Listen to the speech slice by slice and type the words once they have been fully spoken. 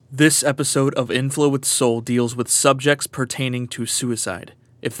This episode of Inflow with Soul deals with subjects pertaining to suicide.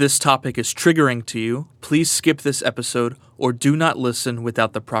 If this topic is triggering to you, please skip this episode or do not listen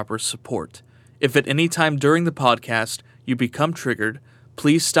without the proper support. If at any time during the podcast you become triggered,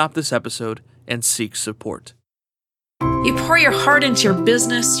 please stop this episode and seek support. You pour your heart into your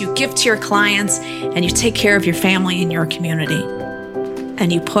business, you give to your clients, and you take care of your family and your community.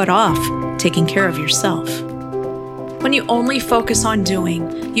 And you put off taking care of yourself. When you only focus on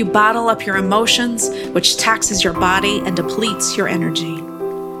doing, you bottle up your emotions, which taxes your body and depletes your energy.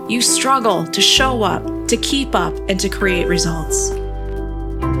 You struggle to show up, to keep up, and to create results.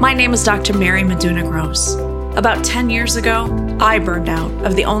 My name is Dr. Mary Meduna Gross. About 10 years ago, I burned out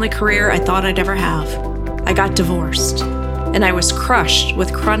of the only career I thought I'd ever have. I got divorced, and I was crushed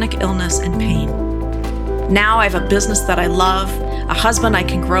with chronic illness and pain. Now I have a business that I love, a husband I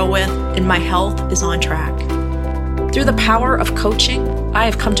can grow with, and my health is on track. Through the power of coaching, I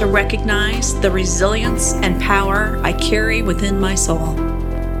have come to recognize the resilience and power I carry within my soul.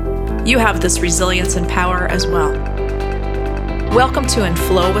 You have this resilience and power as well. Welcome to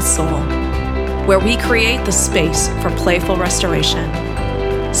Inflow with Soul, where we create the space for playful restoration.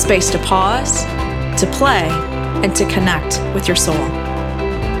 Space to pause, to play, and to connect with your soul.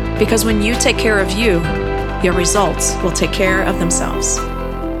 Because when you take care of you, your results will take care of themselves.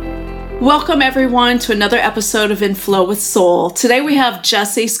 Welcome everyone to another episode of Inflow with Soul. Today we have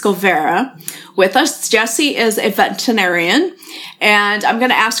Jessie Scovera with us. Jessie is a veterinarian, and I'm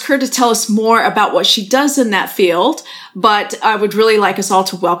going to ask her to tell us more about what she does in that field, but I would really like us all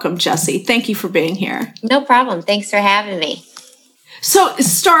to welcome Jessie. Thank you for being here. No problem. Thanks for having me. So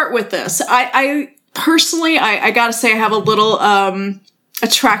start with this. I personally, I got to say I have a little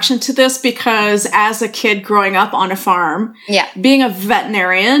attraction to this because as a kid growing up on a farm, being a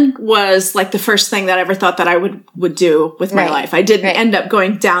veterinarian was like the first thing that I ever thought that I would do with my life. I didn't end up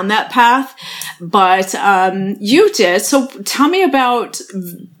going down that path, but you did. So tell me about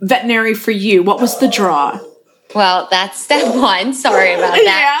veterinary for you. What was the draw? Well, that's step one. Sorry about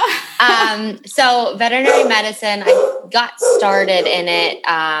that. Yeah. So veterinary medicine, I got started in it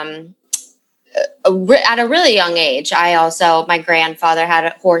at a really young age. My grandfather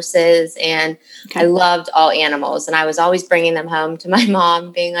had horses, and I loved all animals, and I was always bringing them home to my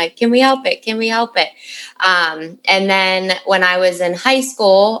mom being like, can we help it? Can we help it? And then when I was in high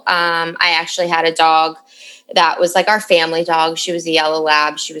school, I actually had a dog that was like our family dog. She was a yellow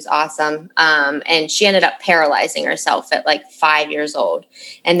lab. She was awesome. And she ended up paralyzing herself at like 5 years old.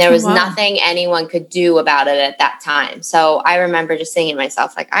 And there was nothing anyone could do about it at that time. So I remember just thinking to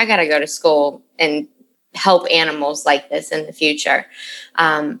myself, like, I got to go to school and help animals like this in the future.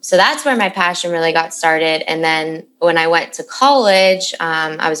 So that's where my passion really got started. And then when I went to college,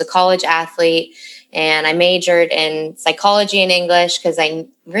 I was a college athlete. And I majored in psychology and English because I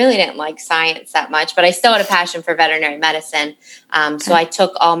really didn't like science that much, but I still had a passion for veterinary medicine. So I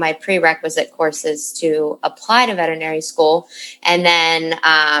took all my prerequisite courses to apply to veterinary school. And then,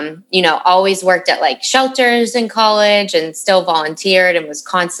 always worked at like shelters in college and still volunteered and was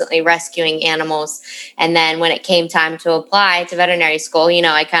constantly rescuing animals. And then when it came time to apply to veterinary school,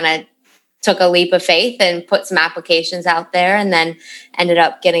 I kind of took a leap of faith and put some applications out there, and then ended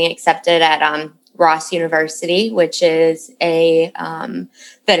up getting accepted at Ross University, which is a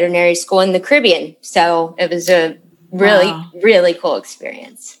veterinary school in the Caribbean. So it was a really cool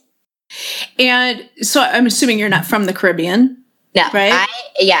experience. And so I'm assuming you're not from the Caribbean. No, right?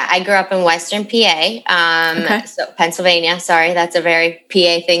 I grew up in Western PA, so Pennsylvania. Sorry, that's a very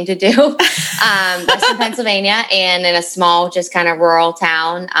PA thing to do. Western Pennsylvania, and in a small, just kind of rural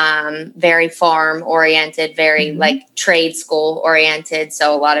town, very farm oriented, very like trade school oriented.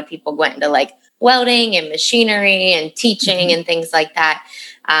 So a lot of people went into like welding and machinery and teaching and things like that.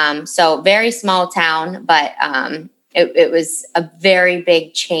 So very small town, but it was a very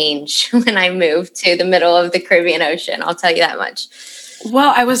big change when I moved to the middle of the Caribbean Ocean. I'll tell you that much.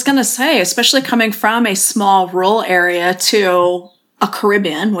 Well, I was going to say, especially coming from a small rural area to a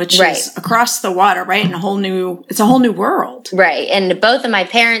Caribbean, which is across the water, right? And it's a whole new world. Right. And both of my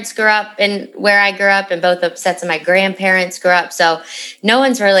parents grew up in where I grew up, and both sets of my grandparents grew up. So no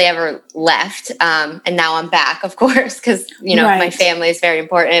one's really ever left. And now I'm back, of course, because, my family is very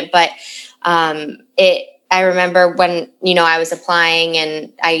important. But I remember when, I was applying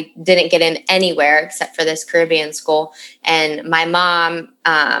and I didn't get in anywhere except for this Caribbean school. And my mom,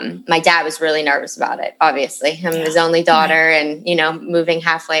 my dad was really nervous about it, obviously. I'm his only daughter, and, moving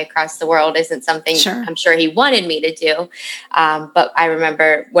halfway across the world isn't something I'm sure he wanted me to do. But I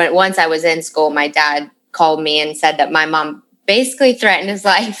remember once I was in school, my dad called me and said that my mom basically threatened his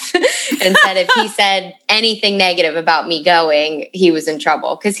life and said if he said anything negative about me going, he was in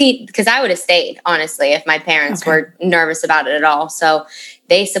trouble. Because I would have stayed, honestly, if my parents were nervous about it at all. So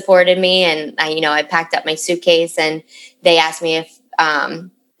they supported me, and I packed up my suitcase, and they asked me if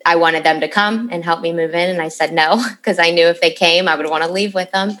I wanted them to come and help me move in. And I said no, because I knew if they came, I would want to leave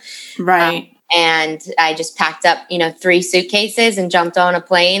with them. Right. And I just packed up, 3 suitcases and jumped on a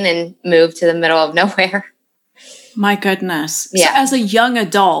plane and moved to the middle of nowhere. My goodness. Yeah. So as a young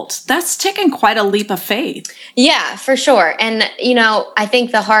adult, that's taken quite a leap of faith. Yeah, for sure. And, I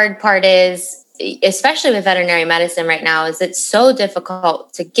think the hard part is, especially with veterinary medicine right now, is it's so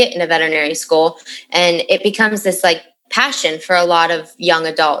difficult to get into veterinary school. And it becomes this like passion for a lot of young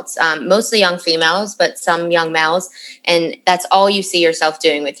adults, mostly young females, but some young males. And that's all you see yourself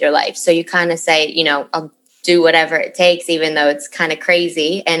doing with your life. So you kind of say, I'll do whatever it takes, even though it's kind of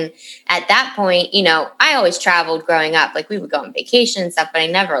crazy. And at that point, I always traveled growing up. Like we would go on vacation and stuff, but I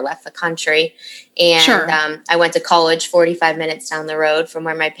never left the country. And Sure. I went to college 45 minutes down the road from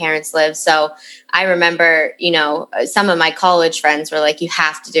where my parents live. So I remember, some of my college friends were like, you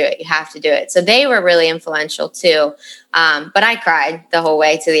have to do it. You have to do it. So they were really influential too. But I cried the whole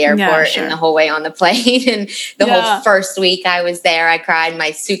way to the airport sure. and the whole way on the plane. And the whole first week I was there, I cried.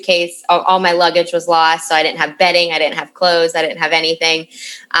 My suitcase, all my luggage was lost. So I didn't have bedding. I didn't have clothes. I didn't have anything.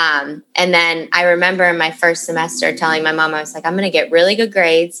 And then I remember in my first semester telling my mom, I was like, I'm going to get really good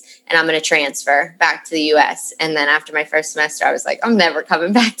grades and I'm going to transfer back to the US. And then after my first semester, I was like, I'm never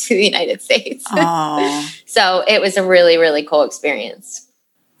coming back to the United States. Oh, So it was a really, really cool experience.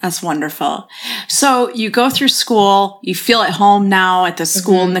 that's wonderful. So you go through school, you feel at home now at the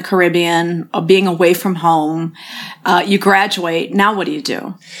school in the Caribbean, being away from home. You graduate. Now what do you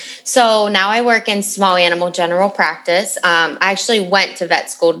do? So now I work in small animal general practice. I actually went to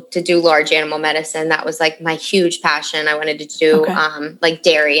vet school to do large animal medicine. That was like my huge passion. I wanted to do like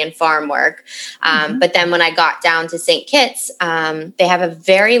dairy and farm work. But then when I got down to St. Kitts, they have a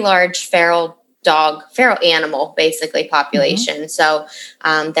very large feral animal basically population. So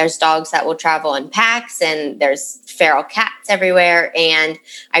there's dogs that will travel in packs and there's feral cats everywhere. And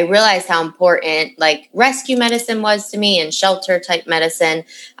I realized how important like rescue medicine was to me and shelter type medicine,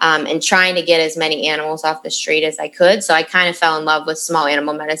 and trying to get as many animals off the street as I could. So I kind of fell in love with small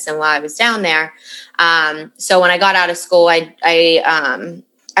animal medicine while I was down there. So when I got out of school,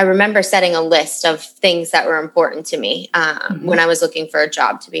 I remember setting a list of things that were important to me when I was looking for a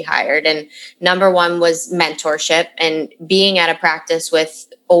job to be hired. And number one was mentorship and being at a practice with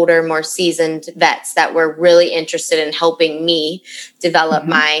older, more seasoned vets that were really interested in helping me develop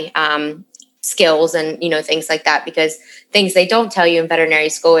my skills and, things like that. Because things they don't tell you in veterinary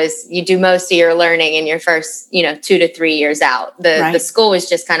school is you do most of your learning in your first, 2 to 3 years out. The school is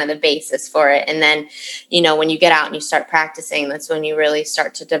just kind of the basis for it. And then, when you get out and you start practicing, that's when you really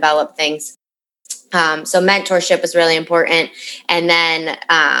start to develop things. So mentorship was really important. And then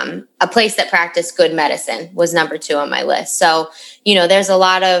a place that practiced good medicine was number 2 on my list. So, there's a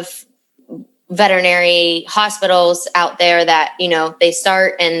lot of veterinary hospitals out there that, they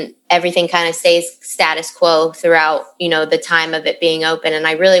start and everything kind of stays status quo throughout, the time of it being open. And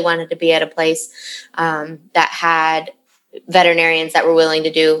I really wanted to be at a place that had veterinarians that were willing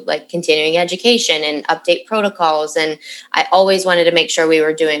to do like continuing education and update protocols. And I always wanted to make sure we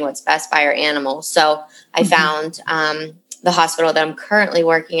were doing what's best by our animals. So I found the hospital that I'm currently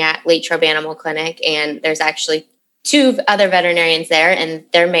working at, Latrobe Animal Clinic, and there's actually 2 other veterinarians there, and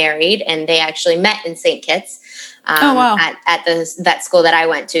they're married, and they actually met in St. Kitts at the vet school that I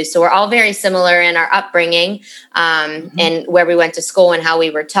went to. So we're all very similar in our upbringing and where we went to school and how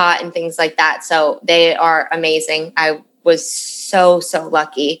we were taught and things like that. So they are amazing. I was so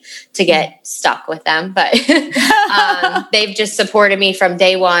lucky to get stuck with them, but they've just supported me from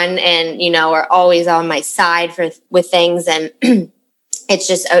day one and, are always on my side with things. And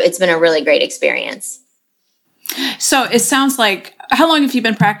it's been a really great experience. So it sounds like, how long have you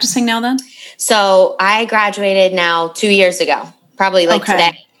been practicing now then? So I graduated now 2 years ago, probably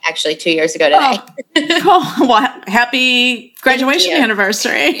today, actually 2 years ago today. Oh, cool. Well, happy graduation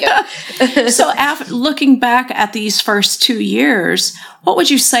anniversary. So looking back at these first 2 years, what would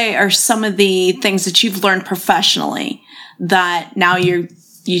you say are some of the things that you've learned professionally that now you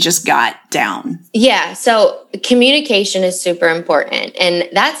just got down? Yeah. So communication is super important. And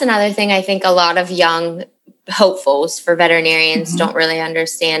that's another thing I think a lot of young hopefuls for veterinarians don't really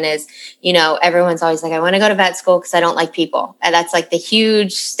understand is, everyone's always like, I want to go to vet school because I don't like people. And that's like the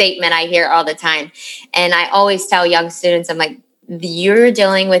huge statement I hear all the time. And I always tell young students, I'm like, you're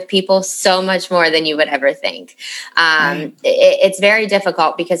dealing with people so much more than you would ever think. It's very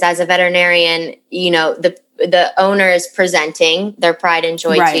difficult because as a veterinarian, the owner is presenting their pride and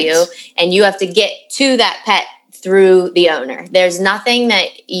joy to you, and you have to get to that pet through the owner. There's nothing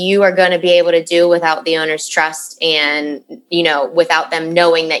that you are going to be able to do without the owner's trust and, without them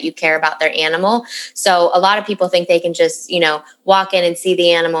knowing that you care about their animal. So a lot of people think they can just, walk in and see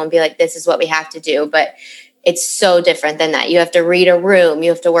the animal and be like, this is what we have to do. But it's so different than that. You have to read a room. You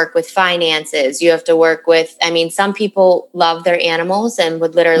have to work with finances. You have to work with, some people love their animals and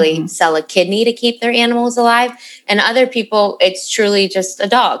would literally sell a kidney to keep their animals alive. And other people, it's truly just a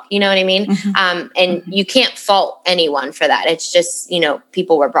dog. You know what I mean? And you can't fault anyone for that. It's just,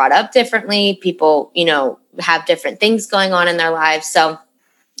 people were brought up differently. People, have different things going on in their lives. So,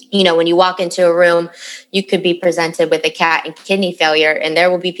 when you walk into a room, you could be presented with a cat and kidney failure, and there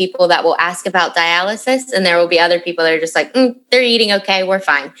will be people that will ask about dialysis, and there will be other people that are just like, they're eating okay, we're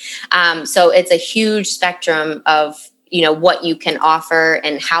fine. So it's a huge spectrum of, what you can offer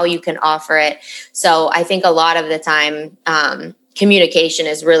and how you can offer it. So I think a lot of the time, communication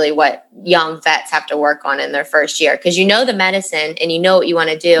is really what young vets have to work on in their first year, because the medicine and you know what you want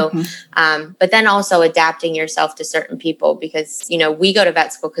to do, but then also adapting yourself to certain people, because we go to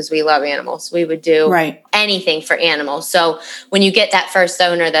vet school because we love animals. We would do anything for animals. So when you get that first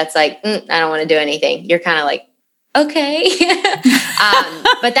owner that's like, I don't want to do anything, you're kind of like, okay.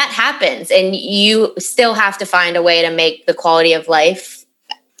 But that happens, and you still have to find a way to make the quality of life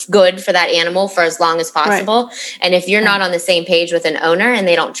good for that animal for as long as possible. And if you're not on the same page with an owner and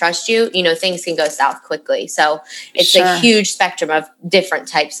they don't trust you, things can go south quickly. So it's a huge spectrum of different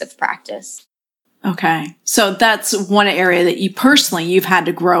types of practice. Okay. So that's one area that you've had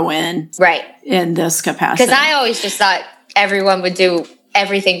to grow in. Right. In this capacity. Because I always just thought everyone would do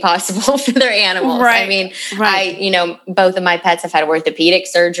everything possible for their animals. I both of my pets have had orthopedic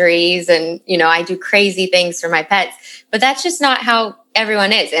surgeries, and, I do crazy things for my pets, but that's just not how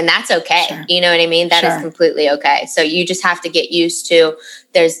everyone is. And that's okay. Sure. You know what I mean? That is completely okay. So you just have to get used to,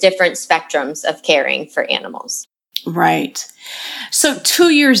 there's different spectrums of caring for animals. Right. So 2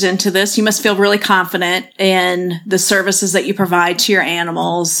 years into this, you must feel really confident in the services that you provide to your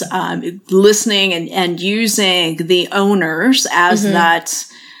animals, listening and using the owners as that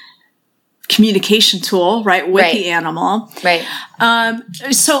communication tool, with the animal. Right.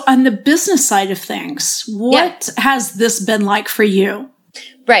 So on the business side of things, what has this been like for you?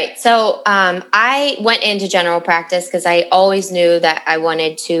 Right. So I went into general practice because I always knew that I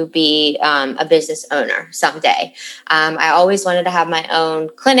wanted to be a business owner someday. I always wanted to have my own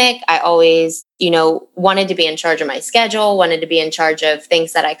clinic. I always, wanted to be in charge of my schedule, wanted to be in charge of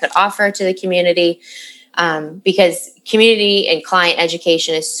things that I could offer to the community. Because community and client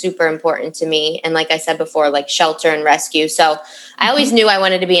education is super important to me. And like I said before, like shelter and rescue. So I always knew I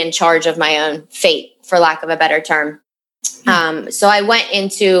wanted to be in charge of my own fate, for lack of a better term. So I went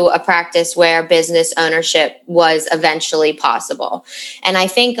into a practice where business ownership was eventually possible. And I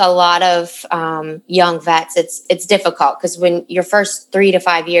think a lot of young vets, it's difficult because when your first 3 to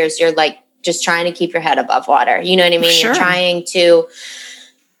 5 years, you're like just trying to keep your head above water. You know what I mean? You're trying to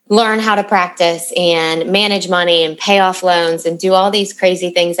learn how to practice and manage money and pay off loans and do all these crazy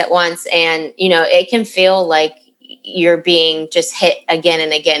things at once. And, it can feel like you're being just hit again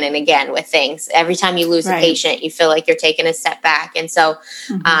and again and again with things. Every time you lose a patient, you feel like you're taking a step back. And so,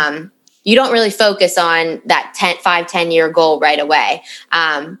 you don't really focus on that 5-10 year goal right away.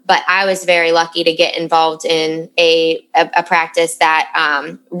 But I was very lucky to get involved in a practice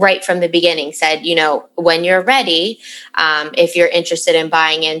that right from the beginning said, when you're ready, if you're interested in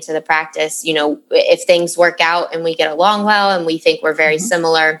buying into the practice, if things work out and we get along well and we think we're very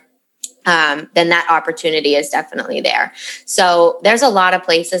similar, then that opportunity is definitely there. So there's a lot of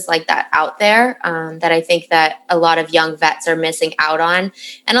places like that out there that I think that a lot of young vets are missing out on.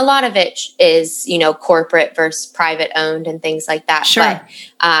 And a lot of it is, corporate versus private owned and things like that. But,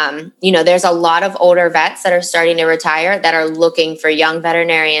 there's a lot of older vets that are starting to retire that are looking for young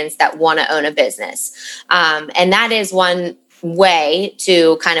veterinarians that want to own a business. And that is one way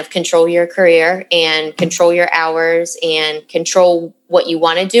to kind of control your career and control your hours and control what you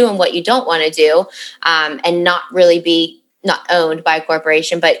want to do and what you don't want to do, and not really be not owned by a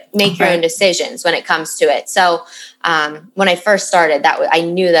corporation, but make your own decisions when it comes to it. So when I first started, I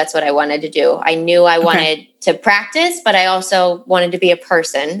knew that's what I wanted to do. I knew I wanted to practice, but I also wanted to be a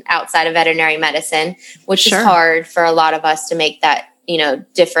person outside of veterinary medicine, which is hard for a lot of us to make that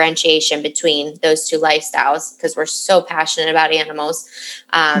differentiation between those two lifestyles because we're so passionate about animals.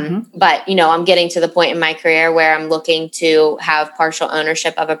 But, I'm getting to the point in my career where I'm looking to have partial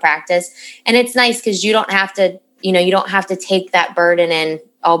ownership of a practice. And it's nice because you don't have to take that burden and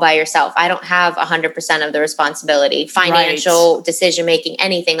all by yourself. I don't have 100% of the responsibility, financial decision-making,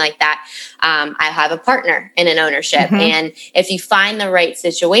 anything like that. I have a partner in an ownership. And if you find the right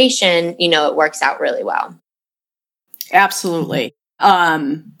situation, it works out really well. Absolutely.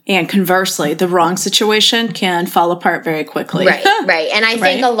 And conversely, the wrong situation can fall apart very quickly. Right. And I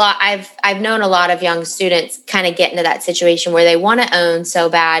think I've known a lot of young students kind of get into that situation where they want to own so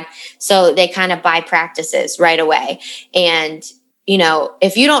bad. So they kind of buy practices right away. And,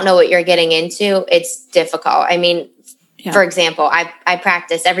 if you don't know what you're getting into, it's difficult. I mean, for example, I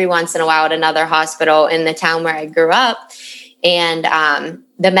practice every once in a while at another hospital in the town where I grew up. And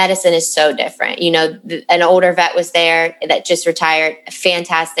the medicine is so different. An older vet was there that just retired, a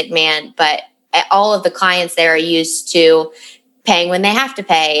fantastic man, but all of the clients there are used to paying when they have to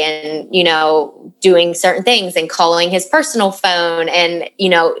pay and, doing certain things and calling his personal phone. And,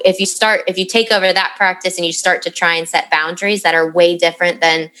 if you take over that practice and you start to try and set boundaries that are way different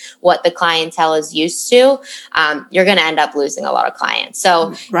than what the clientele is used to, you're going to end up losing a lot of clients.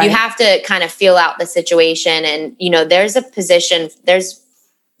 So you have to kind of feel out the situation. And, there's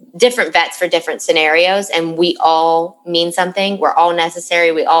different vets for different scenarios, and we all mean something. We're all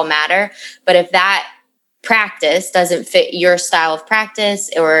necessary. We all matter. But if that practice doesn't fit your style of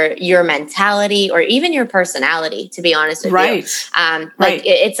practice or your mentality or even your personality, to be honest with you.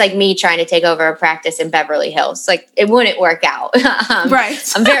 It's like me trying to take over a practice in Beverly Hills. Like, it wouldn't work out.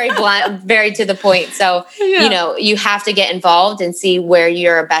 I'm very blunt, very to the point. So, you have to get involved and see where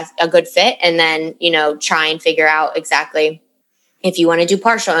you're a good fit, and then, try and figure out exactly if you want to do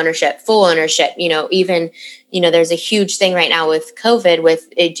partial ownership, full ownership, even, there's a huge thing right now with COVID with,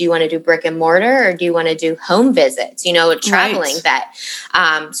 do you want to do brick and mortar or do you want to do home visits, a traveling vet?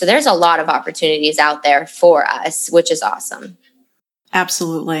 So there's a lot of opportunities out there for us, which is awesome.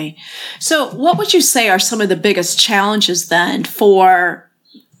 Absolutely. So what would you say are some of the biggest challenges then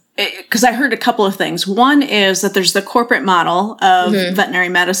because I heard a couple of things. One is that there's the corporate model of veterinary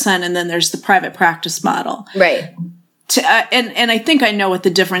medicine, and then there's the private practice model. Right. And I think I know what the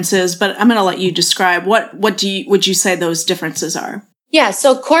difference is, but I'm going to let you describe what would you say those differences are? Yeah.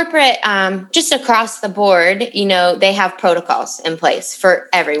 So corporate, just across the board, they have protocols in place for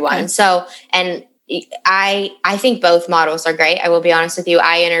everyone. Okay. So, and I think both models are great. I will be honest with you.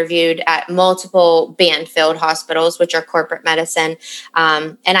 I interviewed at multiple Banfield hospitals, which are corporate medicine.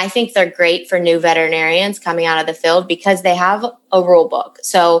 And I think they're great for new veterinarians coming out of the field because they have a rule book.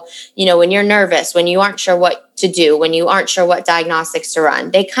 So, when you're nervous, when you aren't sure what to do, when you aren't sure what diagnostics to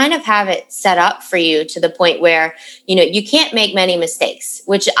run, they kind of have it set up for you to the point where, you can't make many mistakes,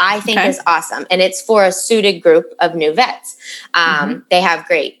 which I think is awesome. And it's for a suited group of new vets. They have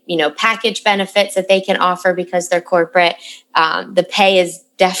great, package benefits that they can offer because they're corporate. The pay is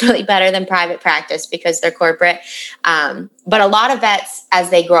definitely better than private practice because they're corporate. But a lot of vets, as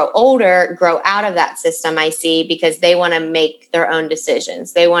they grow older, grow out of that system, I see, because they want to make their own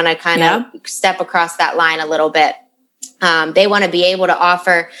decisions. They want to kind of step across that line a little bit. They want to be able to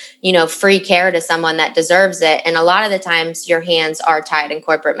offer, free care to someone that deserves it. And a lot of the times your hands are tied in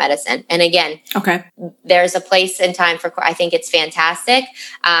corporate medicine. And again, there's a place and time for, I think it's fantastic.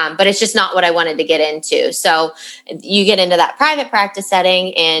 But it's just not what I wanted to get into. So you get into that private practice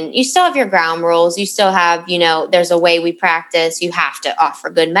setting and you still have your ground rules. You still have, there's a way we practice. You have to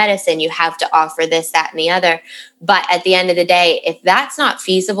offer good medicine. You have to offer this, that, and the other. But at the end of the day, if that's not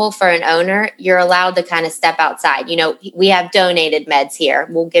feasible for an owner, you're allowed to kind of step outside. We have donated meds here.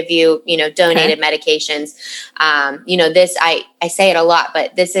 We'll give you, donated medications. This, I say it a lot,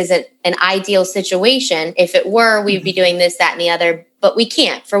 but this isn't an ideal situation. If it were, we'd be doing this, that, and the other, but we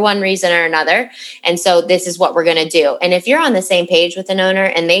can't for one reason or another. And so this is what we're going to do. And if you're on the same page with an owner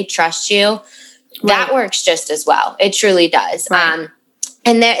and they trust you, that works just as well. It truly does.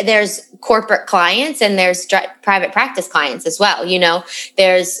 And there's corporate clients and there's private practice clients as well.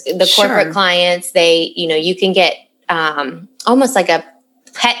 There's the corporate clients, you can get almost like a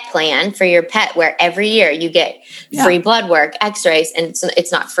pet plan for your pet where every year you get free blood work, x-rays, and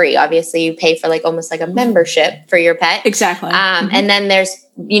it's not free. Obviously you pay for almost like a membership for your pet. Exactly. And then there's,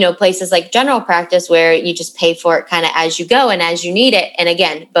 places like general practice where you just pay for it kind of as you go and as you need it. And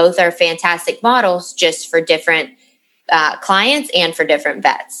again, both are fantastic models just for different clients and for different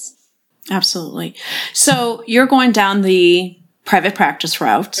vets. Absolutely. So you're going down the private practice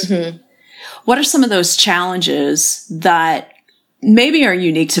route. What are some of those challenges that maybe are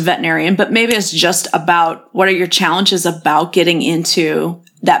unique to veterinarian, but maybe it's just about what are your challenges about getting into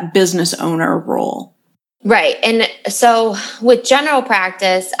that business owner role? Right. And so with general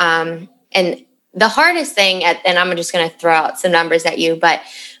practice, and the hardest thing, and I'm just going to throw out some numbers at you, but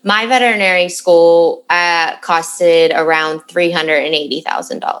my veterinary school costed around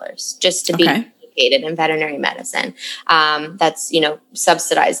 $380,000 just to be educated in veterinary medicine. That's,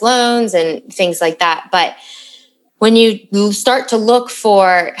 subsidized loans and things like that. But when you start to look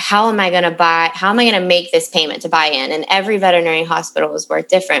for how am I going to make this payment to buy in? And every veterinary hospital is worth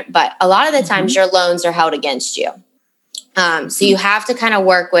different. But a lot of the times your loans are held against you. So you have to kind of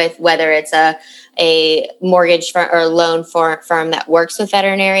work with whether it's a mortgage or loan firm that works with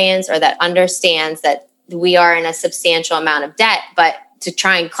veterinarians or that understands that we are in a substantial amount of debt, but to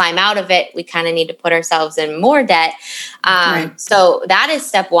try and climb out of it, we kind of need to put ourselves in more debt. So that is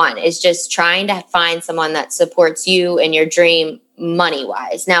step one, is just trying to find someone that supports you and your dream money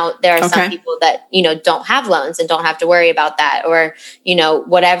wise. Now, there are some people that, don't have loans and don't have to worry about that, or,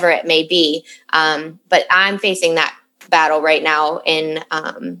 whatever it may be. But I'm facing that battle right now in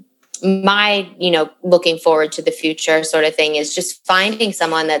my, looking forward to the future sort of thing is just finding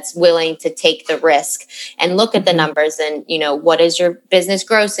someone that's willing to take the risk and look at the numbers and, what is your business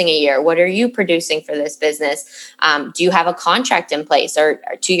grossing a year? What are you producing for this business? Do you have a contract in place, or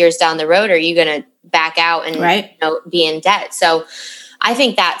 2 years down the road, are you going to back out and be in debt? So I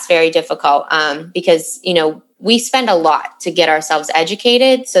think that's very difficult because, we spend a lot to get ourselves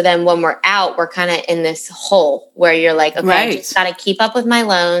educated. So then when we're out, we're kind of in this hole where you're like, okay, I just got to keep up with my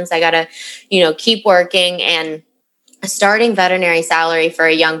loans. I got to, keep working. And a starting veterinary salary for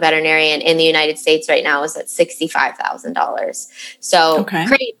a young veterinarian in the United States right now is at $65,000. So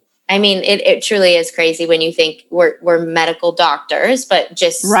crazy. I mean, it truly is crazy when you think we're medical doctors, but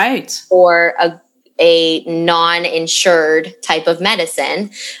just for a non-insured type of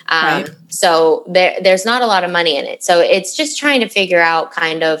medicine. So there's not a lot of money in it. So it's just trying to figure out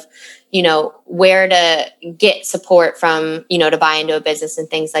kind of, where to get support from, to buy into a business and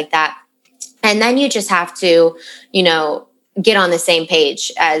things like that. And then you just have to, get on the same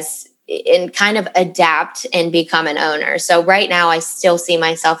page and kind of adapt and become an owner. So right now I still see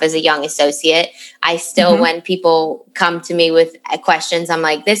myself as a young associate. I still, when people come to me with questions, I'm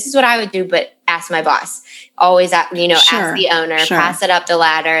like, this is what I would do, but ask my boss. Always, ask the owner, pass it up the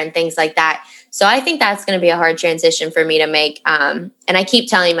ladder and things like that. So I think that's going to be a hard transition for me to make. And I keep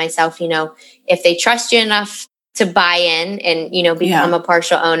telling myself, if they trust you enough to buy in and, become a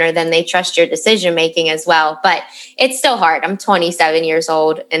partial owner, then they trust your decision making as well. But it's still hard. I'm 27 years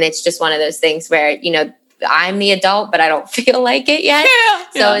old, and it's just one of those things where, I'm the adult, but I don't feel like it yet.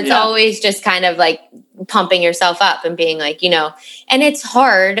 So it's always just kind of like pumping yourself up and being like, and it's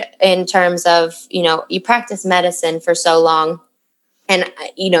hard in terms of, you practice medicine for so long and,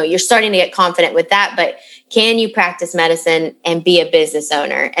 you're starting to get confident with that, but can you practice medicine and be a business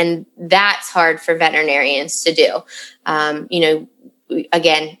owner? And that's hard for veterinarians to do.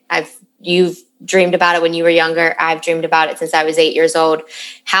 Again, you've dreamed about it when you were younger. I've dreamed about it since I was 8 years old.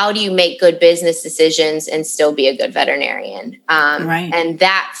 How do you make good business decisions and still be a good veterinarian? And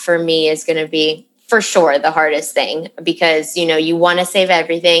that for me is going to be for sure the hardest thing because, you want to save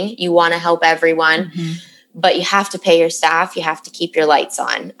everything. You want to help everyone, but you have to pay your staff. You have to keep your lights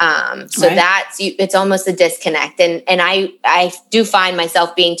on. It's almost a disconnect. And I do find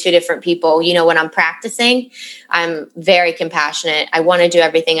myself being two different people. When I'm practicing, I'm very compassionate. I want to do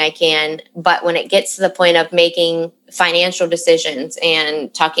everything I can. But when it gets to the point of making financial decisions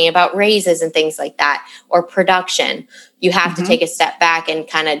and talking about raises and things like that, or production, you have to take a step back and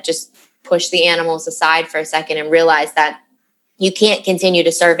kind of just push the animals aside for a second and realize that you can't continue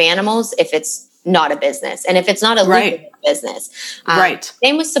to serve animals if it's not a business. And if it's not a lucrative business,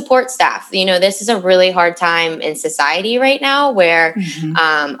 same with support staff. This is a really hard time in society right now where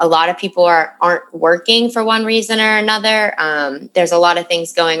a lot of people aren't working for one reason or another. There's a lot of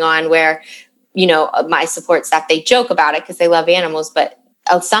things going on where, my support staff, they joke about it because they love animals, but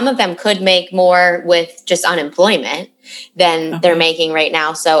some of them could make more with just unemployment than they're making right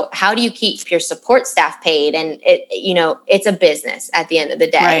now. So how do you keep your support staff paid? And it's a business at the end of the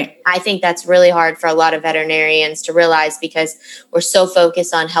day. I think that's really hard for a lot of veterinarians to realize because we're so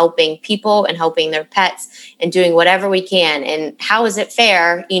focused on helping people and helping their pets and doing whatever we can. And how is it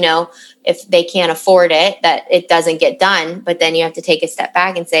fair, if they can't afford it, that it doesn't get done? But then you have to take a step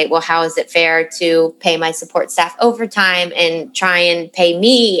back and say, well, how is it fair to pay my support staff overtime and try and pay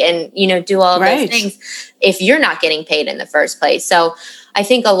me and, do all of those things if you're not getting paid in the first place? So I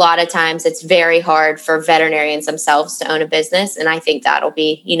think a lot of times it's very hard for veterinarians themselves to own a business. And I think that'll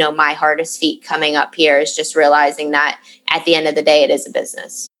be, my hardest feat coming up here is just realizing that at the end of the day, it is a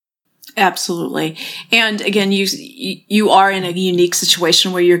business. Absolutely. And again, you are in a unique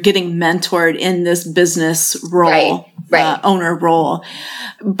situation where you're getting mentored in this business role, right. Owner role.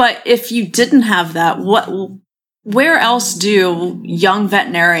 But if you didn't have that, where else do young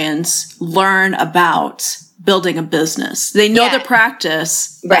veterinarians learn about building a business? They know the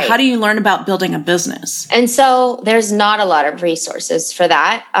practice, but how do you learn about building a business? And so there's not a lot of resources for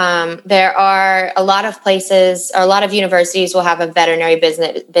that. There are a lot of places, or a lot of universities will have a veterinary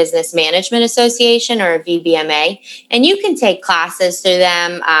business management association, or a VBMA, and you can take classes through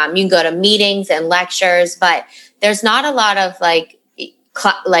them. You can go to meetings and lectures, but there's not a lot of like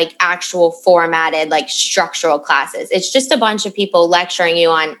actual formatted, like structural classes. It's just a bunch of people lecturing you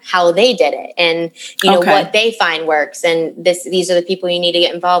on how they did it and, you know, what they find works. And these are the people you need to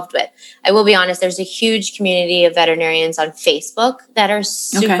get involved with. I will be honest, there's a huge community of veterinarians on Facebook that are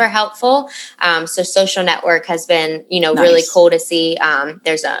super helpful. So Social Network has been, you know, really cool to see.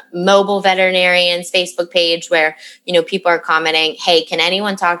 There's a mobile veterinarians Facebook page where, you know, people are commenting, hey, can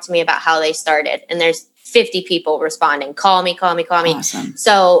anyone talk to me about how they started? And there's 50 people responding, call me. Awesome.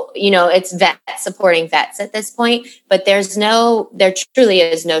 So, you know, it's vets supporting vets at this point, but there truly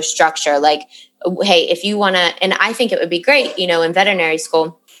is no structure. Like, hey, if you want to, and I think it would be great, you know, in veterinary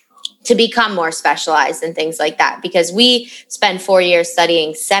school to become more specialized and things like that, because we spend 4 years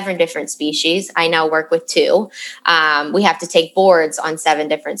studying 7 different species. I now work with 2. We have to take boards on 7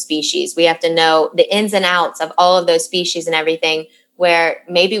 different species. We have to know the ins and outs of all of those species and everything, where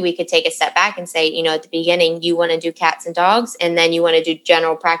maybe we could take a step back and say, you know, at the beginning, you want to do cats and dogs, and then you want to do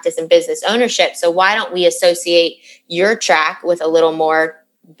general practice and business ownership. So why don't we associate your track with a little more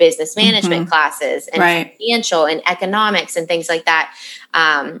business management classes and financial and economics and things like that,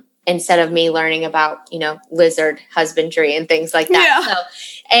 instead of me learning about, you know, lizard husbandry and things like that.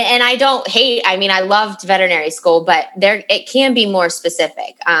 So, and I don't hate, I mean, I loved veterinary school, but it can be more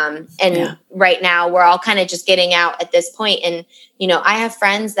specific. Right now we're all kind of just getting out at this point. And, you know, I have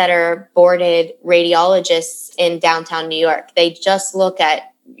friends that are boarded radiologists in downtown New York. They just look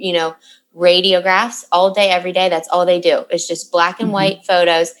at, you know, radiographs all day, every day. That's all they do. It's just black and white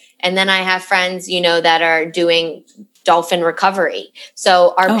photos. And then I have friends, you know, that are doing dolphin recovery.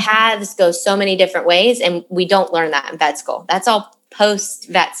 So our paths go so many different ways, and we don't learn that in vet school. That's all post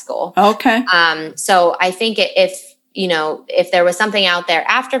vet school. Okay. So I think if there was something out there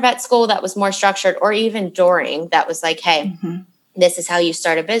after vet school that was more structured, or even during, that was like, hey, this is how you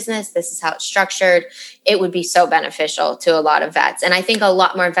start a business, this is how it's structured, it would be so beneficial to a lot of vets. And I think a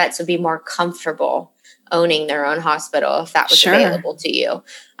lot more vets would be more comfortable owning their own hospital if that was available to you.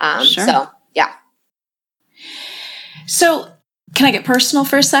 So, yeah. So can I get personal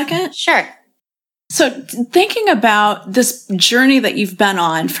for a second? Sure. So thinking about this journey that you've been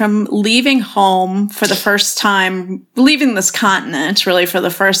on, from leaving home for the first time, leaving this continent really for the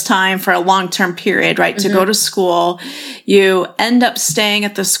first time for a long-term period, right? To go to school, you end up staying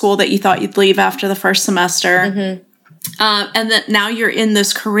at the school that you thought you'd leave after the first semester. And then now you're in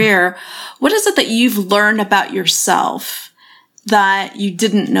this career. What is it that you've learned about yourself that you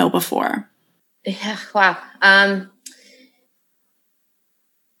didn't know before? Yeah, wow.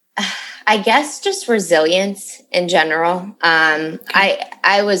 I guess just resilience in general.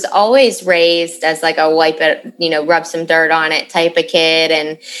 I was always raised as like a wipe it, you know, rub some dirt on it type of kid.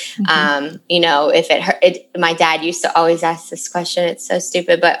 And, you know, if it hurt, my dad used to always ask this question. It's so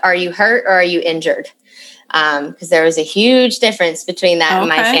stupid, but are you hurt or are you injured? Because there was a huge difference between that in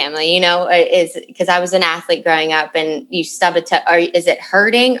my family, you know, because I was an athlete growing up, and you stub a toe, is it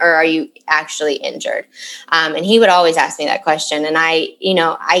hurting or are you actually injured? And he would always ask me that question. And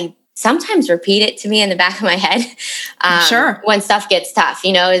I sometimes repeat it to me in the back of my head. When stuff gets tough,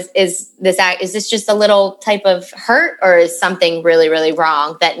 you know, is this just a little type of hurt, or is something really, really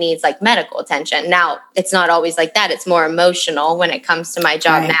wrong that needs like medical attention? Now, it's not always like that. It's more emotional when it comes to my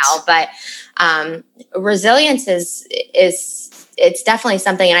job now, but resilience is it's definitely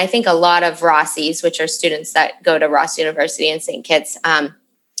something. And I think a lot of Rossies, which are students that go to Ross University in St. Kitts,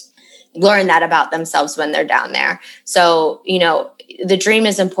 learn that about themselves when they're down there. So, you know, the dream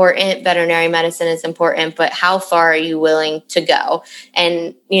is important. Veterinary medicine is important, but how far are you willing to go?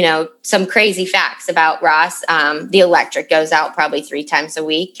 And, you know, some crazy facts about Ross. The electric goes out probably 3 times a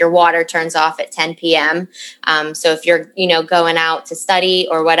week. Your water turns off at 10 p.m. So if you're, you know, going out to study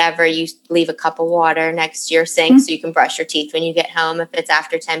or whatever, you leave a cup of water next to your sink so you can brush your teeth when you get home if it's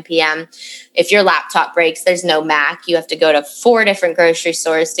after 10 p.m. If your laptop breaks, there's no Mac. You have to go to 4 different grocery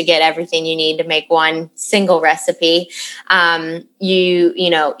stores to get everything you need to make one single recipe.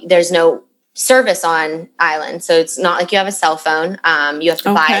 You know, there's no service on island. So it's not like you have a cell phone. You have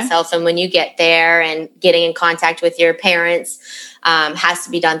to buy a cell phone when you get there, and getting in contact with your parents. has to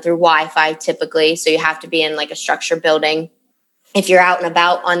be done through Wi-Fi typically. So you have to be in like a structured building. If you're out and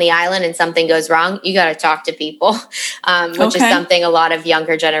about on the island and something goes wrong, you got to talk to people, which is something a lot of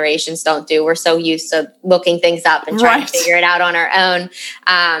younger generations don't do. We're so used to looking things up and trying to figure it out on our own.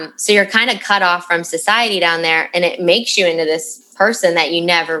 So you're kind of cut off from society down there, and it makes you into this person that you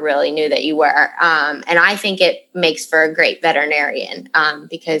never really knew that you were. And I think it makes for a great veterinarian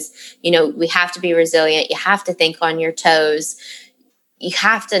because, we have to be resilient. You have to think on your toes. You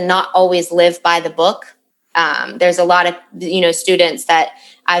have to not always live by the book. There's a lot of, students that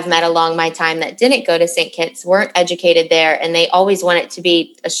I've met along my time that didn't go to St. Kitts, weren't educated there, and they always want it to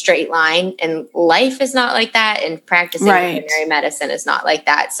be a straight line. And life is not like that. And practicing veterinary medicine is not like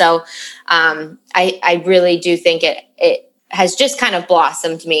that. So I really do think it has just kind of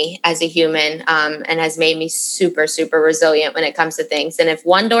blossomed me as a human and has made me super, super resilient when it comes to things. And if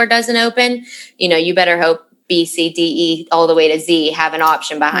one door doesn't open, you better hope B, C, D, E, all the way to Z have an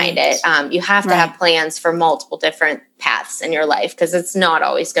option behind it. You have to have plans for multiple different paths in your life because it's not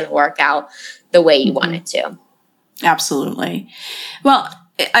always going to work out the way you want it to. Absolutely. Well,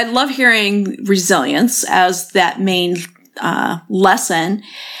 I love hearing resilience as that main lesson,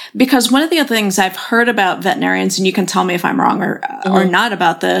 because one of the other things I've heard about veterinarians, and you can tell me if I'm wrong or not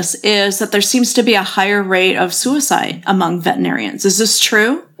about this, is that there seems to be a higher rate of suicide among veterinarians. Is this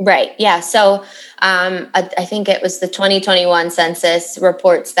true? Right. Yeah. So I think it was the 2021 census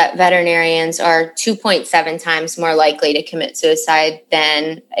reports that veterinarians are 2.7 times more likely to commit suicide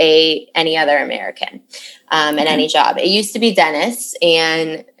than any other American in any job. It used to be dentists,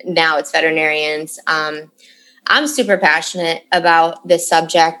 and now it's veterinarians. I'm super passionate about this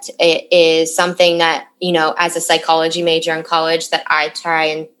subject. It is something that, as a psychology major in college, that I try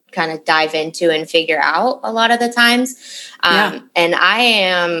and kind of dive into and figure out a lot of the times. And I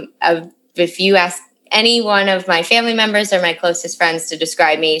am, if you ask any one of my family members or my closest friends to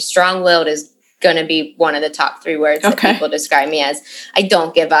describe me, strong-willed is going to be one of the top 3 words that people describe me as. I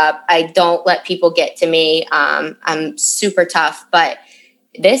don't give up. I don't let people get to me. I'm super tough, but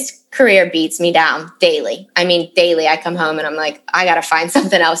this career beats me down daily. I mean, daily I come home and I'm like, I got to find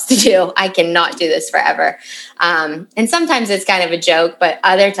something else to do. I cannot do this forever. And sometimes it's kind of a joke, but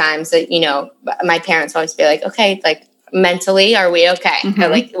other times, my parents always be like, okay, like mentally, are we okay? Or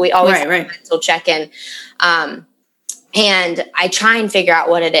like we always have a mental check-in. And I try and figure out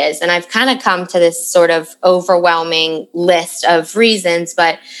what it is. And I've kind of come to this sort of overwhelming list of reasons.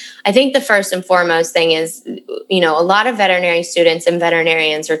 But I think the first and foremost thing is, a lot of veterinary students and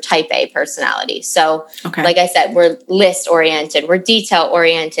veterinarians are type A personalities. So like I said, we're list oriented, we're detail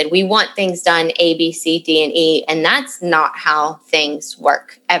oriented. We want things done A, B, C, D, and E. And that's not how things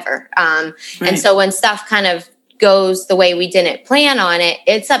work ever. And so when stuff kind of goes the way we didn't plan on it,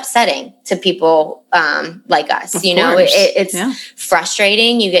 it's upsetting to people like us. It's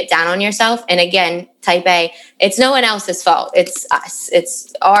frustrating. You get down on yourself. And again, type A, it's no one else's fault. It's us.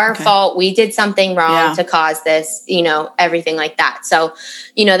 It's our fault. We did something wrong to cause this, everything like that. So,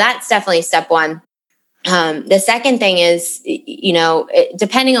 that's definitely step one. The second thing is,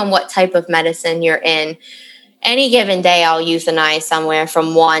 depending on what type of medicine you're in, any given day, I'll euthanize somewhere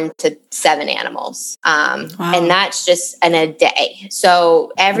from 1 to 7 animals. And that's just in a day.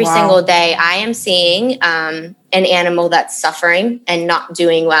 So every single day I am seeing an animal that's suffering and not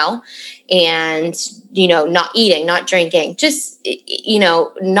doing well, and, not eating, not drinking, just,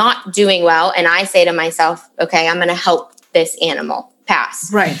 not doing well. And I say to myself, okay, I'm going to help this animal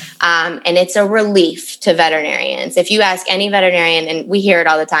pass. Right. And it's a relief to veterinarians. If you ask any veterinarian, and we hear it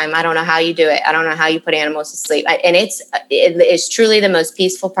all the time, I don't know how you do it. I don't know how you put animals to sleep. And it is truly the most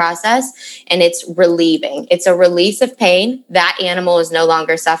peaceful process, and it's relieving. It's a release of pain. That animal is no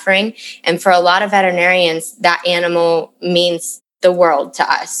longer suffering. And for a lot of veterinarians, that animal means the world to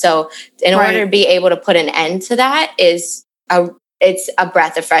us. So in order to be able to put an end to that it's a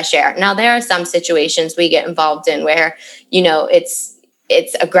breath of fresh air. Now, there are some situations we get involved in where,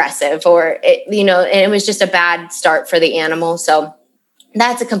 it's aggressive, or and it was just a bad start for the animal. So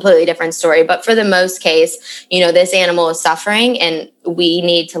that's a completely different story. But for the most case, this animal is suffering and we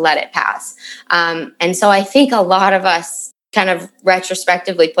need to let it pass. And so I think a lot of us kind of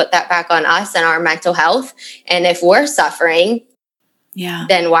retrospectively put that back on us and our mental health. And if we're suffering,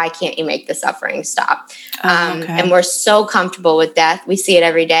 then why can't you make the suffering stop? And we're so comfortable with death. We see it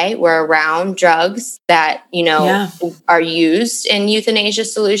every day. We're around drugs that, are used in euthanasia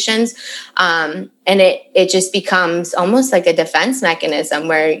solutions. And it just becomes almost like a defense mechanism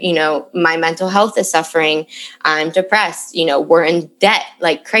where, my mental health is suffering. I'm depressed. We're in debt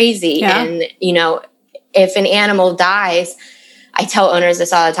like crazy. Yeah. And, if an animal dies, I tell owners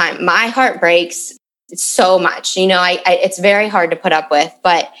this all the time. My heart breaks so much, it's very hard to put up with,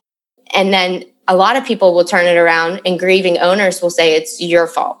 and then a lot of people will turn it around, and grieving owners will say it's your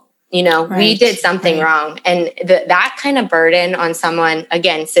fault. We did something wrong. And that kind of burden on someone,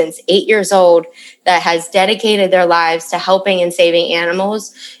 again, since 8 years old, that has dedicated their lives to helping and saving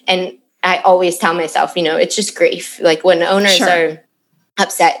animals. And I always tell myself, it's just grief. Like when owners are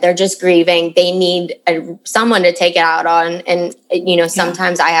upset, they're just grieving. They need someone to take it out on. And,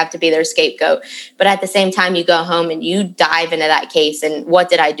 sometimes I have to be their scapegoat. But at the same time, you go home and you dive into that case and what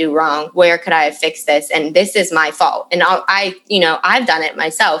did I do wrong? Where could I have fixed this? And this is my fault. And I've done it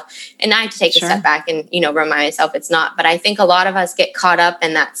myself. And I have to take a step back and, remind myself it's not. But I think a lot of us get caught up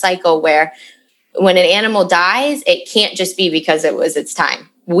in that cycle where when an animal dies, it can't just be because it was its time.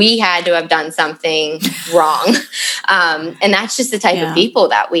 We had to have done something wrong. And that's just the type of people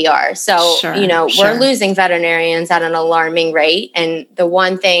that we are. So, we're losing veterinarians at an alarming rate. And the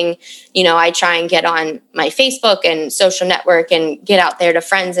one thing, I try and get on my Facebook and social network and get out there to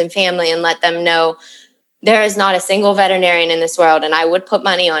friends and family and let them know there is not a single veterinarian in this world, and I would put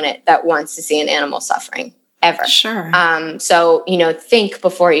money on it, that wants to see an animal suffering ever. So, think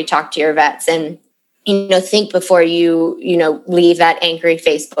before you talk to your vets, and think before you leave that angry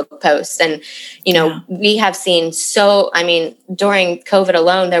Facebook post. And, we have seen during COVID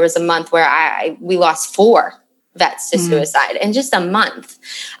alone, there was a month where we lost 4 vets to suicide in just a month.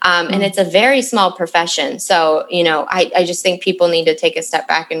 And it's a very small profession. So, I just think people need to take a step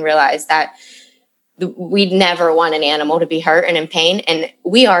back and realize that we'd never want an animal to be hurt and in pain. And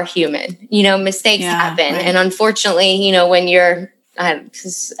we are human, mistakes happen. And unfortunately, when you're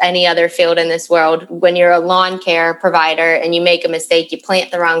any other field in this world, when you're a lawn care provider and you make a mistake, you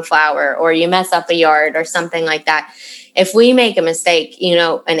plant the wrong flower or you mess up a yard or something like that. If we make a mistake,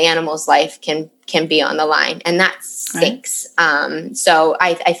 an animal's life can be on the line, and that stinks. So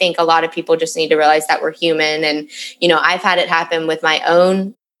I think a lot of people just need to realize that we're human. And, I've had it happen with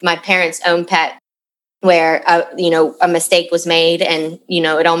my parents' own pet, where, a mistake was made and,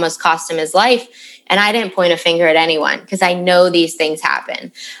 it almost cost him his life. And I didn't point a finger at anyone because I know these things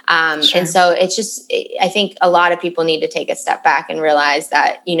happen. And so it's just, I think a lot of people need to take a step back and realize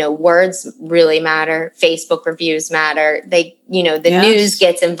that, words really matter. Facebook reviews matter. The news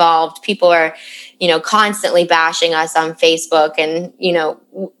gets involved. People are, constantly bashing us on Facebook, and,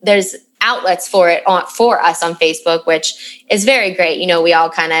 there's outlets for us on Facebook, which is very great. We all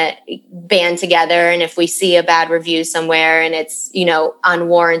kind of band together, and if we see a bad review somewhere and it's,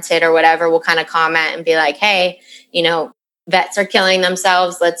 unwarranted or whatever, we'll kind of comment and be like, hey, vets are killing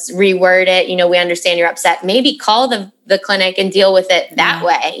themselves. Let's reword it. We understand you're upset. Maybe call the clinic and deal with it that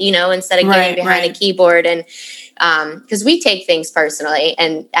way, instead of getting behind a keyboard. And because we take things personally,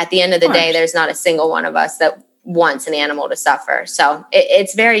 and at the end of the day, there's not a single one of us that wants an animal to suffer. So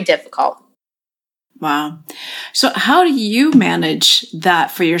it's very difficult. Wow. So how do you manage that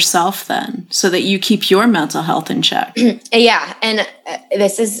for yourself then, so that you keep your mental health in check? Yeah. And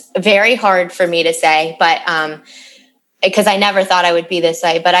this is very hard for me to say, but because I never thought I would be this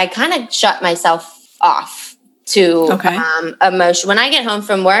way, but I kind of shut myself off to emotion. When I get home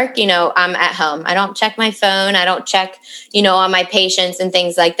from work, I'm at home. I don't check my phone. I don't check, on my patients and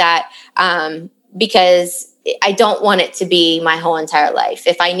things like that, because I don't want it to be my whole entire life.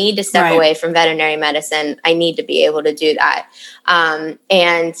 If I need to step away from veterinary medicine, I need to be able to do that.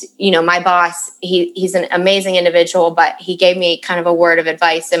 And, my boss, he's an amazing individual, but he gave me kind of a word of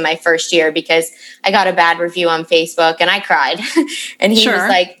advice in my first year because I got a bad review on Facebook and I cried. And he was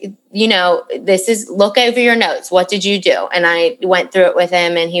like, look over your notes. What did you do? And I went through it with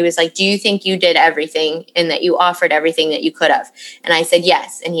him, and he was like, do you think you did everything and that you offered everything that you could have? And I said,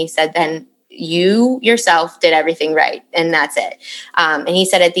 yes. And he said, then you yourself did everything right. And that's it. And he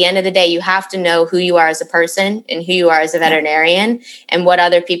said, at the end of the day, you have to know who you are as a person and who you are as a veterinarian, and what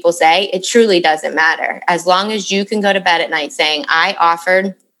other people say. It truly doesn't matter. As long as you can go to bed at night saying, I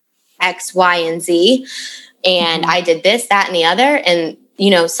offered X, Y, and Z, and I did this, that, and the other. And,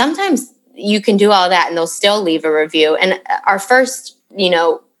 sometimes you can do all that and they'll still leave a review. And our first,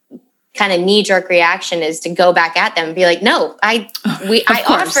 kind of knee-jerk reaction is to go back at them and be like, no, I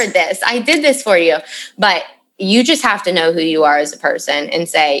offered this. I did this for you. But you just have to know who you are as a person and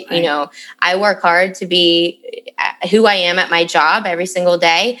say, I work hard to be who I am at my job every single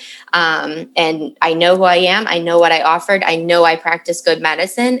day. And I know who I am. I know what I offered. I know I practice good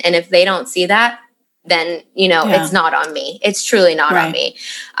medicine. And if they don't see that, then, it's not on me. It's truly not on me.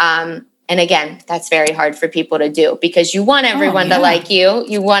 And again, that's very hard for people to do because you want everyone to like you.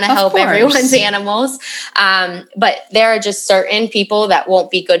 You want to help everyone's animals. But there are just certain people that won't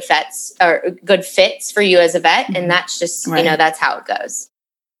be good fits for you as a vet. And that's just, that's how it goes.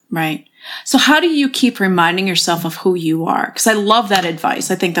 Right. So how do you keep reminding yourself of who you are? Because I love that advice.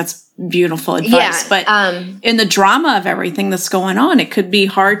 I think that's beautiful advice. But in the drama of everything that's going on, it could be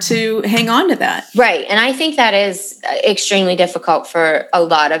hard to hang on to that. Right. And I think that is extremely difficult for a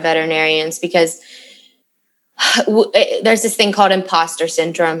lot of veterinarians because there's this thing called imposter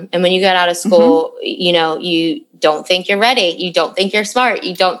syndrome. And when you get out of school, you don't think you're ready. You don't think you're smart.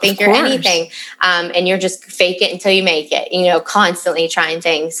 You don't think you're anything. And you're just fake it until you make it, constantly trying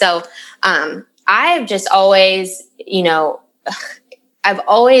things. So I've just always, I've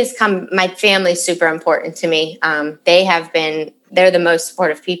always my family's super important to me. They're the most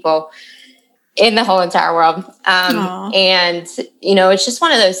supportive people in the whole entire world. And, it's just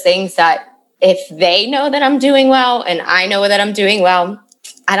one of those things that if they know that I'm doing well and I know that I'm doing well,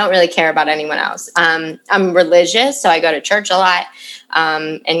 I don't really care about anyone else. I'm religious, so I go to church a lot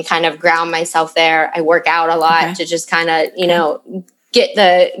and kind of ground myself there. I work out a lot to just kind of, get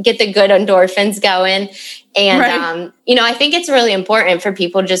the good endorphins going. And, I think it's really important for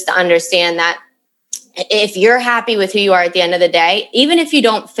people just to understand that if you're happy with who you are at the end of the day, even if you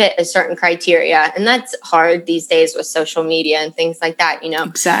don't fit a certain criteria, and that's hard these days with social media and things like that,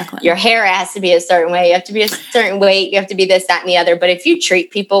 Exactly. Your hair has to be a certain way. You have to be a certain weight. You have to be this, that, and the other. But if you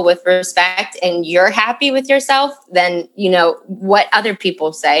treat people with respect and you're happy with yourself, then, what other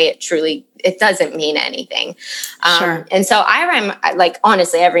people say, it doesn't mean anything. Sure. And so I rhyme,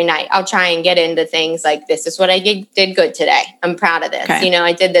 honestly, every night I'll try and get into things like, this is what I did good today. I'm proud of this. Okay.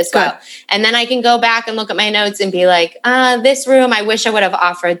 I did this well. And then I can go back and look at my notes and be like, this room, I wish I would have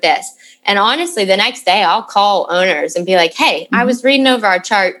offered this. And honestly, the next day I'll call owners and be like, hey, I was reading over our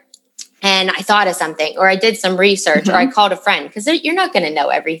chart and I thought of something, or I did some research, or I called a friend, because you're not going to know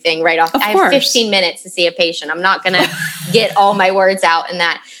everything right off. I have 15 minutes to see a patient. I'm not going to get all my words out in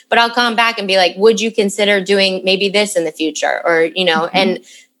that, but I'll come back and be like, would you consider doing maybe this in the future? Or, and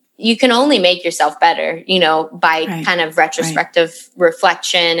you can only make yourself better, by kind of retrospective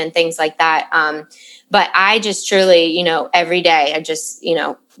reflection and things like that. But I just truly, every day, I just,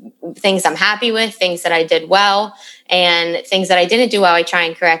 things I'm happy with, things that I did well, and things that I didn't do well, I try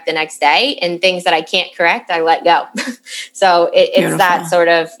and correct the next day, and things that I can't correct, I let go. So it's that sort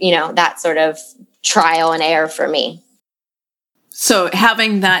of trial and error for me. So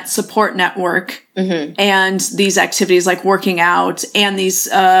having that support network and these activities like working out and these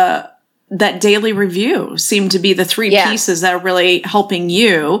that daily review seem to be the three pieces that are really helping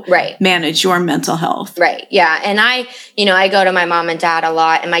you manage your mental health. Right. Yeah. And I go to my mom and dad a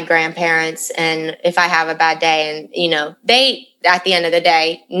lot and my grandparents. And if I have a bad day and, they, at the end of the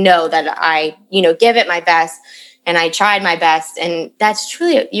day, know that I, give it my best and I tried my best. And that's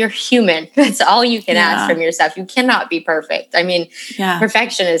truly, you're human. That's all you can ask from yourself. You cannot be perfect. I mean,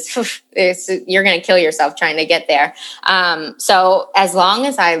 perfection you're going to kill yourself trying to get there. So as long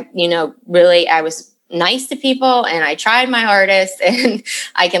as I, I was nice to people and I tried my hardest and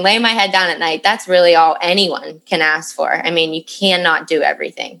I can lay my head down at night, that's really all anyone can ask for. I mean, you cannot do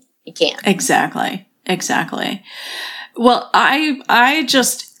everything. You can't. Exactly. Well, I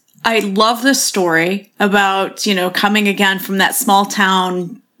love this story about, coming again from that small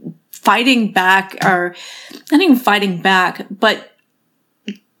town, fighting back, or not even fighting back, but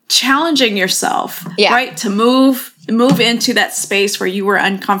challenging yourself, right? To move into that space where you were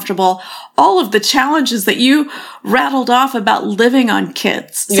uncomfortable. All of the challenges that you rattled off about living on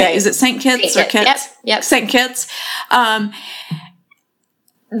Kitts. Is it St. Kitts or Kitts? Yep. St. Kitts.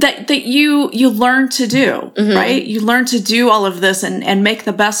 That you learn to do, right? You learn to do all of this and make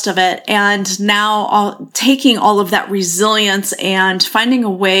the best of it. And now taking all of that resilience and finding a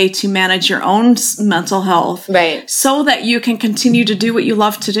way to manage your own mental health, right? So that you can continue to do what you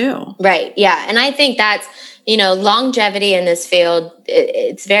love to do. Right. Yeah. And I think that's, longevity in this field,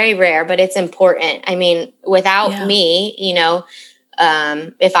 it's very rare, but it's important. I mean, without me,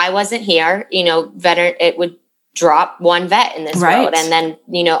 if I wasn't here, it would drop one vet in this world. And then,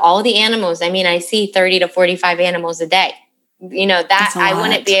 all the animals, I see 30 to 45 animals a day, that I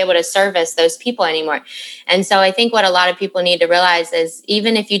wouldn't be able to service those people anymore. And so I think what a lot of people need to realize is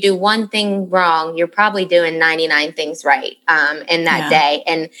even if you do one thing wrong, you're probably doing 99 things right, in that day.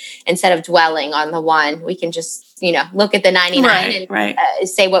 And instead of dwelling on the one, we can just, look at the 99 and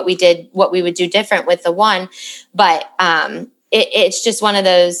say what we would do different with the one. But, it's just one of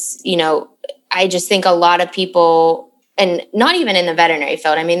those, I just think a lot of people, and not even in the veterinary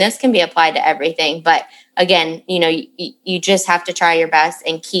field, this can be applied to everything. But again, you just have to try your best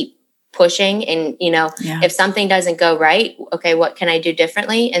and keep pushing. And, if something doesn't go right, okay, what can I do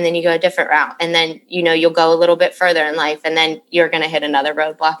differently? And then you go a different route. And then, you'll go a little bit further in life and then you're going to hit another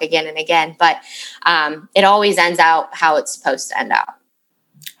roadblock again and again. But it always ends out how it's supposed to end out.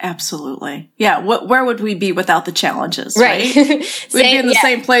 Absolutely. Yeah. Where would we be without the challenges? Right. We'd be in the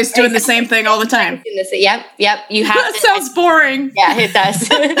same place doing the same thing all the time. Yep. You have that sounds boring. Yeah, it does.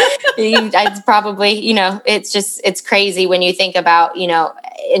 It's probably, it's crazy when you think about,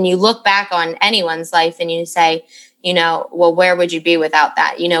 and you look back on anyone's life and you say, well, where would you be without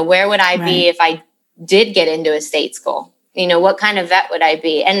that? Where would I be if I did get into a state school? What kind of vet would I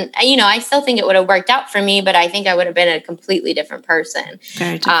be? And, I still think it would have worked out for me, but I think I would have been a completely different person.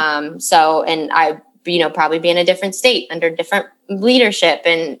 Very different. And I, probably be in a different state under different leadership,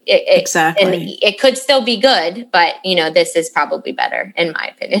 and exactly. And it could still be good, but, this is probably better in my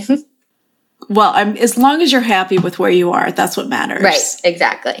opinion. Well, as long as you're happy with where you are, that's what matters. Right.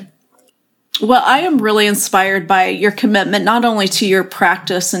 Exactly. Well, I am really inspired by your commitment, not only to your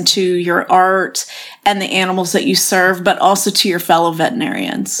practice and to your art and the animals that you serve, but also to your fellow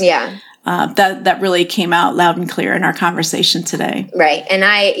veterinarians. Yeah. That really came out loud and clear in our conversation today. Right. And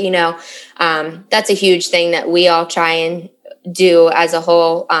that's a huge thing that we all try and do as a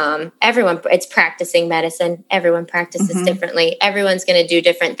whole. Everyone, it's practicing medicine. Everyone practices differently. Everyone's going to do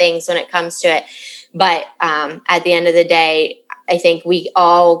different things when it comes to it. But at the end of the day, I think we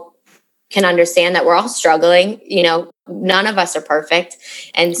all can understand that we're all struggling. None of us are perfect.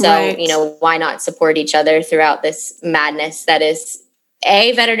 And so, why not support each other throughout this madness that is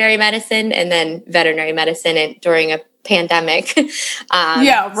veterinary medicine, and then veterinary medicine during a pandemic. So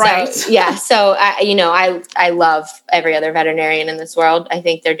I love every other veterinarian in this world. I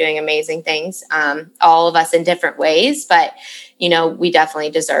think they're doing amazing things. All of us in different ways, but we definitely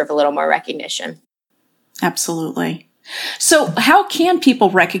deserve a little more recognition. Absolutely. So how can people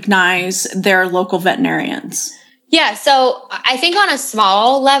recognize their local veterinarians? Yeah. So I think on a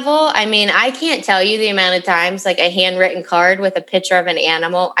small level, I can't tell you the amount of times like a handwritten card with a picture of an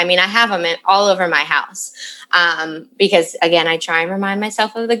animal. I have them all over my house. Because again, I try and remind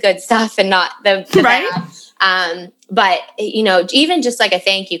myself of the good stuff and not the bad. But even just like a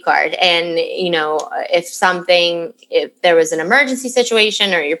thank you card, and, if there was an emergency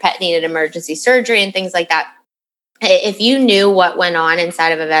situation or your pet needed emergency surgery and things like that, if you knew what went on inside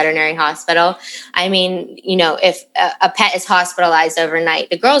of a veterinary hospital, if a pet is hospitalized overnight,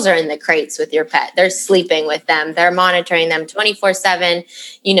 the girls are in the crates with your pet. They're sleeping with them. They're monitoring them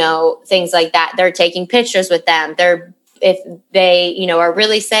 24/7, things like that. They're taking pictures with them. If they, are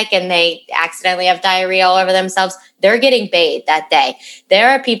really sick and they accidentally have diarrhea all over themselves, they're getting bathed that day.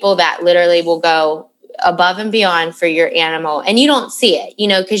 There are people that literally will go above and beyond for your animal, and you don't see it,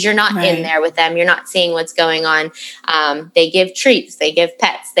 because you're not in there with them. You're not seeing what's going on. They give treats, they give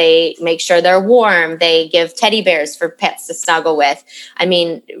pets, they make sure they're warm, they give teddy bears for pets to snuggle with.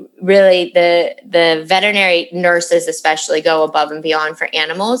 Really the veterinary nurses especially go above and beyond for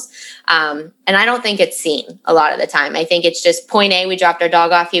animals. And I don't think it's seen a lot of the time. I think it's just point A, we dropped our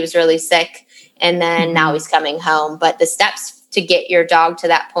dog off, he was really sick, and then now he's coming home. But the steps to get your dog to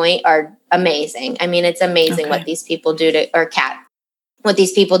that point are amazing. It's amazing what these people do what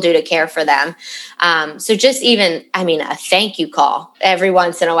these people do to care for them. So just even, a thank you call every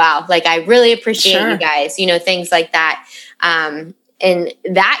once in a while. Like, I really appreciate you guys, things like that. And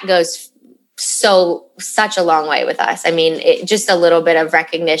that goes such a long way with us. Just a little bit of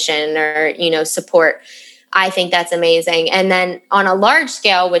recognition or, support. I think that's amazing. And then on a large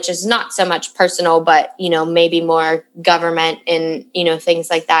scale, which is not so much personal, but, maybe more government and, things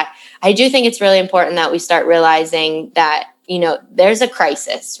like that, I do think it's really important that we start realizing that, there's a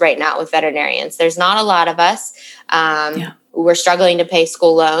crisis right now with veterinarians. There's not a lot of us. We're struggling to pay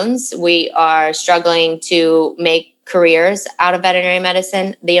school loans. We are struggling to make careers out of veterinary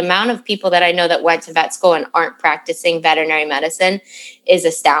medicine. The amount of people that I know that went to vet school and aren't practicing veterinary medicine is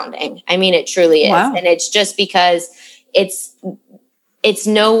astounding. It truly is. Wow. And it's just because it's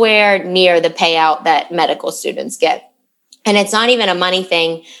nowhere near the payout that medical students get. And it's not even a money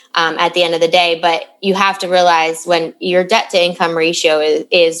thing at the end of the day, but you have to realize when your debt to income ratio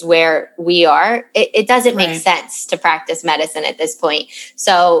is where we are, it doesn't make sense to practice medicine at this point.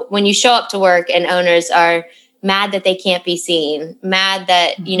 So when you show up to work and owners are mad that they can't be seen, mad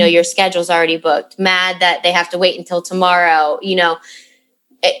that, your schedule's already booked, mad that they have to wait until tomorrow,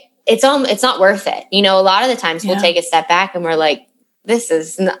 it's not worth it. A lot of the times we'll take a step back and we're like,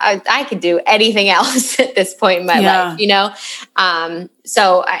 I could do anything else at this point in my life,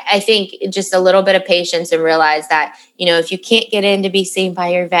 So I think just a little bit of patience and realize that, if you can't get in to be seen by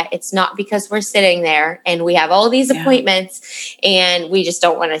your vet, it's not because we're sitting there and we have all these appointments and we just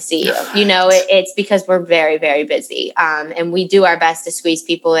don't want to see you. It's because we're very, very busy. And we do our best to squeeze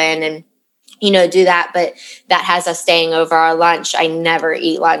people in. And do that. But that has us staying over our lunch. I never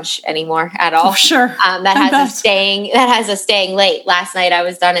eat lunch anymore at all. Oh, sure. That has us staying late. Last night I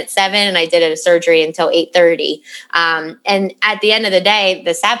was done at 7 and I did a surgery until 8:30. And at the end of the day,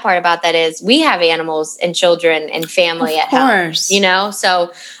 the sad part about that is we have animals and children and family at home,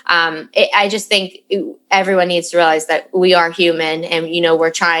 So I just think everyone needs to realize that we are human and, we're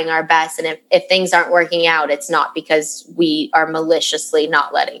trying our best. And if things aren't working out, it's not because we are maliciously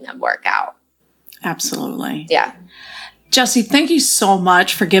not letting them work out. Absolutely. Yeah. Jessie, thank you so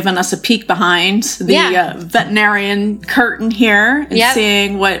much for giving us a peek behind the veterinarian curtain here and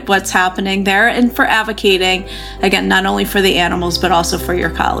seeing what's happening there, and for advocating, again, not only for the animals, but also for your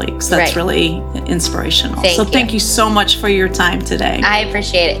colleagues. That's really inspirational. Thank you so much for your time today. I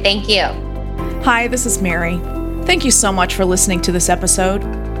appreciate it. Thank you. Hi, this is Mary. Thank you so much for listening to this episode.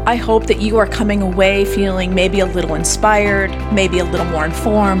 I hope that you are coming away feeling maybe a little inspired, maybe a little more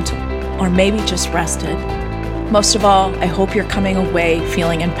informed, or maybe just rested. Most of all, I hope you're coming away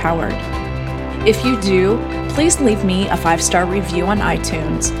feeling empowered. If you do, please leave me a 5-star review on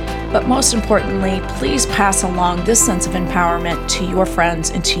iTunes. But most importantly, please pass along this sense of empowerment to your friends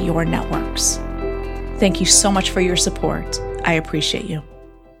and to your networks. Thank you so much for your support. I appreciate you.